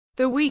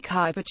The weak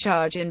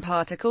hypercharge in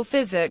particle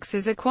physics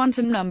is a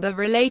quantum number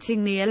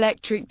relating the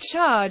electric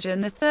charge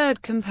and the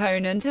third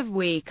component of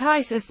weak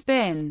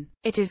isospin.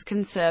 It is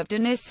conserved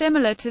and is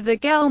similar to the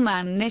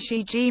Gell-Mann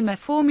Nishijima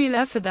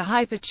formula for the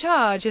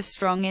hypercharge of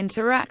strong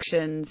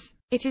interactions.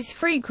 It is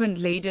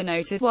frequently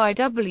denoted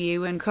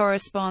YW and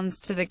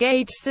corresponds to the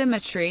gauge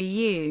symmetry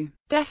U.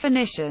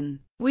 Definition: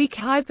 weak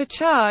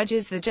hypercharge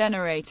is the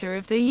generator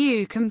of the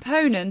U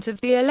component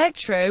of the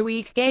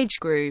electroweak gauge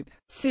group,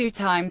 SU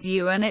times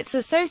U, and its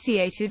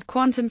associated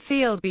quantum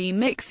field B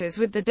mixes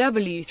with the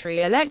W3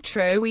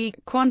 electroweak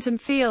quantum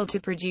field to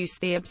produce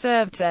the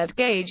observed Z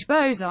gauge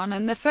boson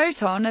and the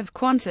photon of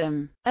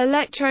quantum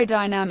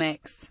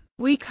electrodynamics.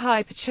 Weak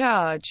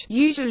hypercharge,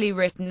 usually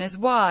written as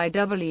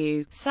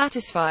YW,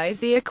 satisfies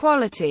the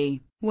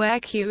equality, where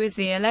Q is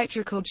the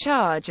electrical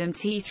charge and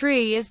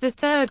T3 is the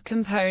third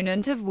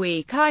component of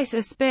weak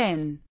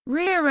isospin.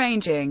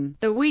 Rearranging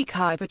the weak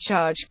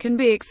hypercharge can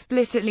be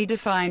explicitly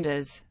defined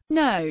as: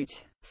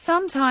 note,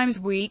 sometimes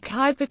weak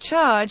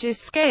hypercharge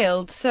is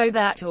scaled so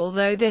that,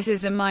 although this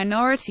is a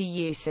minority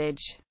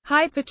usage,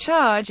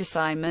 hypercharge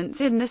assignments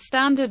in the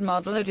Standard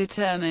Model are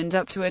determined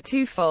up to a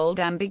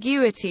twofold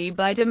ambiguity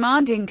by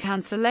demanding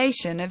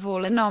cancellation of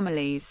all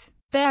anomalies.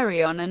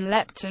 Baryon and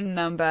lepton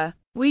number.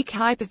 Weak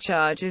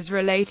hypercharge is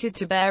related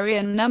to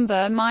baryon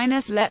number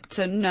minus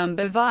lepton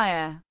number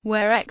via,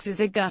 where X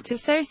is a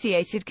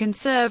gut-associated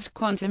conserved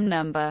quantum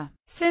number.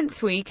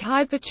 Since weak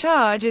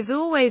hypercharge is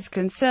always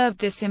conserved,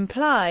 this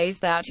implies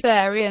that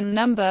baryon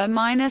number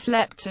minus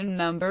lepton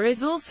number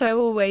is also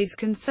always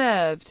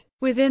conserved.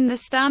 Within the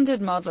Standard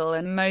Model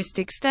and most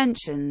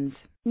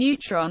extensions,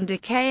 neutron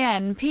decay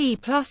Np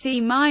plus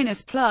E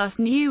minus plus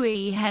nu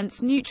E,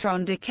 hence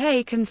neutron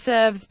decay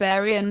conserves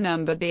baryon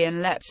number B and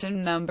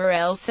lepton number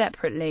L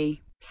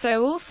separately.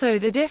 So also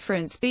the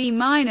difference B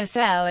minus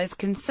L is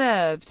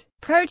conserved.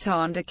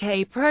 Proton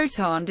decay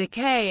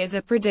is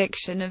a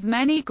prediction of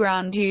many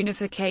grand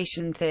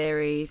unification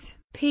theories.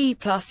 P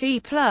plus E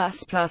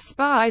plus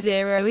pi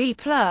 0 E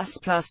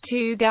plus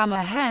 2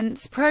 gamma,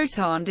 hence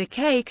proton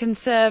decay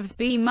conserves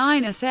B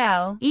minus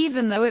L,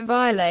 even though it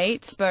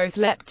violates both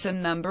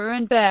lepton number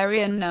and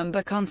baryon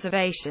number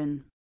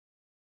conservation.